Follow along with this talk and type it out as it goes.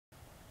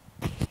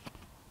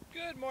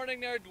Good morning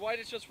there, Dwight.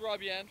 It's just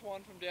Robbie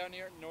Antoine from down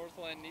here at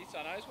Northland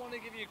Nissan. I just wanted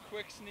to give you a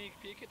quick sneak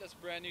peek at this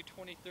brand new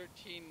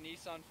 2013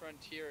 Nissan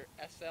Frontier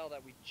SL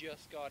that we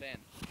just got in.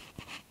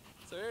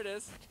 So here it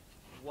is,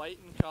 white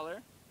in color.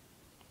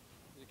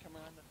 As you come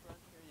around the front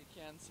here, you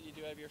can see you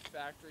do have your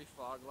factory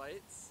fog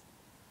lights,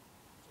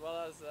 as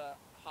well as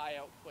high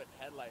output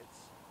headlights.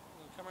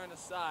 When you come around the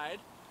side,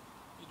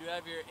 you do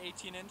have your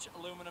 18-inch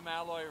aluminum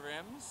alloy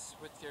rims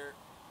with your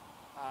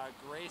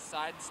gray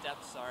side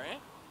steps,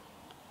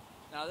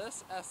 Now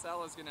this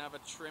SL is going to have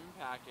a trim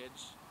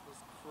package with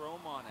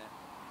chrome on it.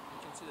 You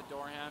can see the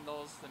door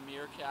handles, the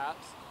mirror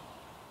caps.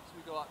 So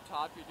we go up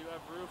top, you do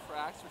have roof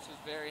racks, which is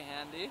very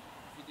handy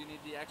if you do need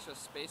the extra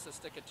space to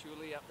stick a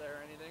Thule up there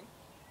or anything.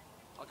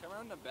 I'll come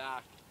around the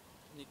back,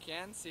 and you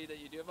can see that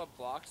you do have a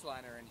box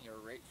liner in here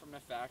right from the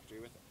factory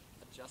with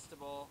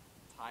adjustable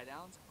tie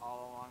downs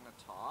all along the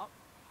top.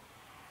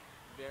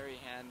 Very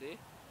handy.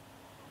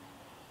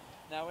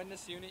 Now in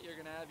this unit you're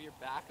going to have your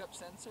backup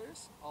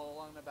sensors all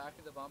along the back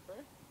of the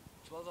bumper,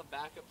 as well as a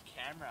backup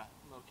camera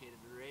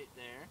located right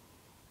there.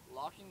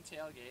 Locking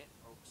tailgate,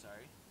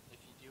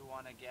 if you do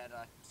want to get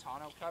a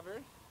tonneau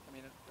cover,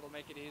 it'll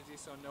make it easy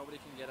so nobody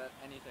can get at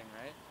anything,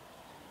 right?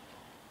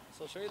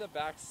 So I'll show you the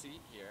back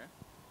seat here.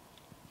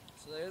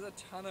 So there's a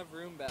ton of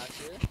room back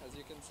here. As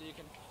you can see, you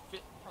can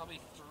fit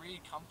probably 3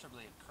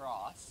 comfortably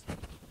across.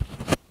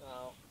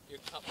 Now your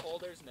cup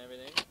holders and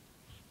everything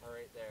are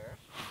right there.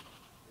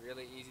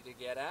 Really easy to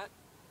get at.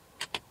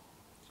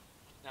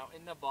 Now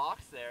in the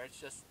box there, it's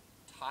just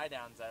tie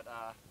downs that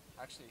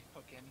actually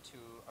hook into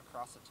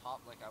across the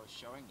top like I was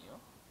showing you.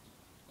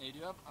 And you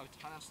do have a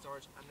ton of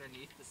storage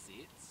underneath the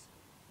seats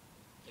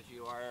if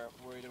you are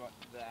worried about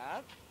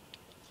that.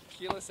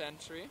 Keyless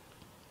entry.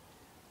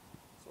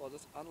 So I'll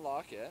just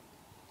unlock it,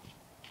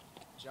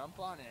 jump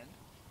on in,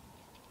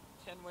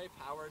 10-way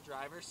power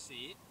driver's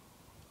seat,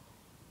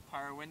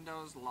 power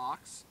windows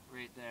locks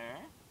right there,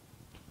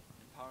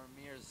 and power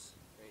mirrors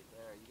right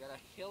there. You got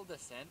a hill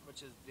descent,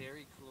 which is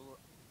very cool.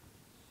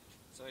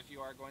 So if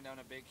you are going down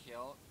a big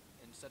hill,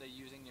 instead of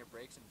using your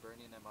brakes and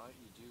burning them out,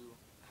 you do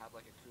have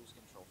like a cruise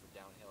control for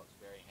downhill. It's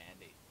very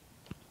handy.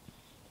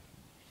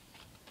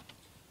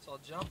 So I'll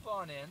jump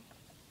on in.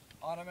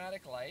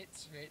 Automatic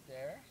lights right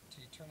there. So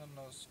you turn on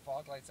those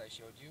fog lights I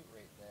showed you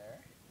right there.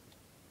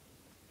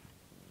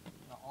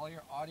 Now all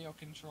your audio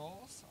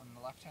controls on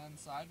the left hand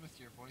side with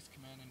your voice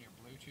command and your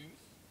Bluetooth.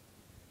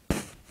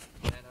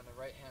 And on the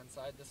right hand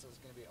side, this is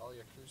going to be all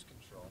your cruise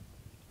control.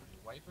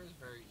 Your wipers,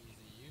 very easy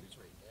to use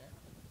right there.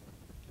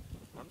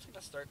 I'm just going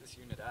to start this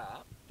unit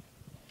up.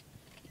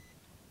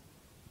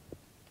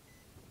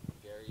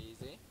 Very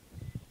easy.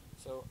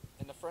 So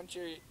in the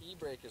Frontier, your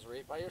e-brake is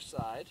right by your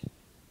side.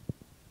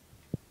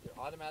 Your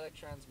automatic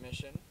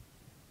transmission.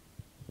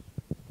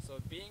 So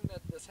being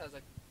that this has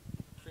a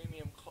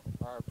premium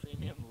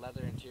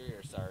leather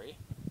interior,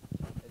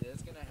 it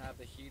is going to have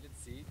the heated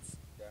seats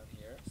down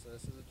here. So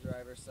this is the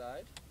driver's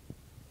side.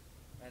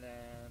 And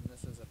then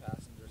this is a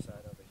passenger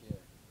side over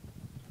here.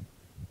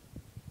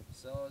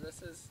 So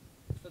this is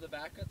for the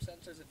backup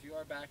sensors. If you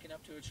are backing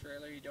up to a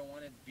trailer, you don't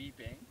want it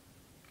beeping.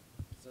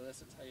 So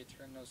this is how you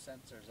turn those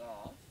sensors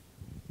off.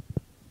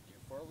 Your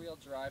 4-wheel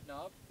drive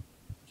knob,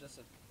 just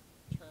a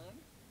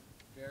turn,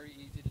 very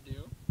easy to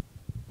do.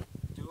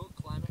 Dual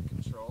climate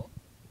control.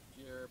 If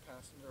your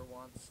passenger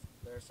wants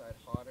their side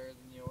hotter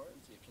than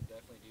yours, you can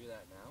definitely do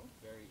that now.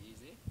 Very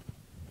easy.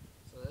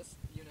 So this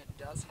unit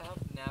does have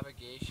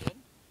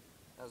navigation,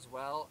 as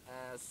well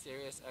as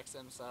Sirius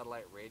XM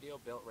satellite radio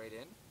built right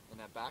in, and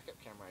that backup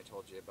camera I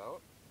told you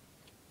about,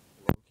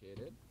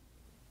 located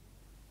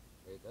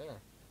right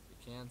there. You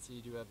can see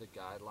you do have the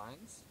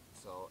guidelines,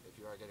 so if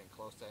you are getting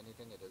close to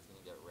anything, it is going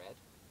to get red.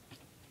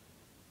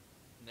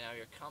 Now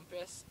your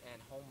compass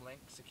and home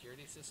link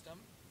security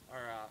system,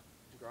 or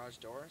garage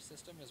door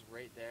system, is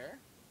right there.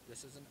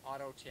 This is an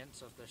auto tint,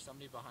 so if there's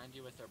somebody behind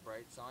you with their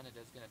brights on, it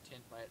is going to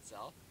tint by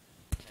itself.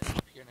 And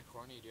up here in the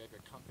corner, you do have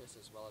your compass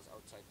as well as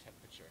outside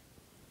temperature.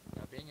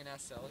 Now being an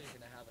SL, you're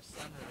going to have a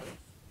sunroof,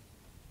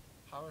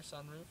 power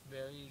sunroof,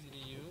 very easy to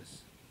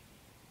use.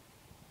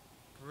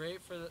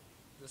 Great for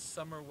the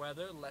summer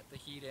weather, let the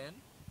heat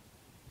in.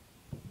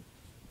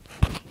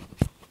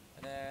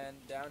 And then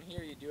down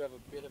here you do have a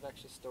bit of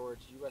extra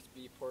storage,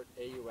 USB port,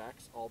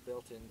 AUX, all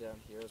built in down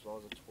here, as well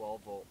as a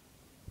 12-volt.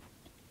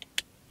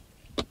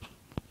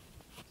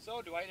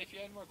 So Dwight, if you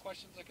have any more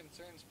questions or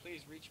concerns,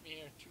 please reach me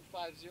here at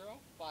 250-561-8797.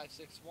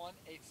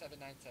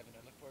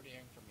 I look forward to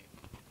hearing from you.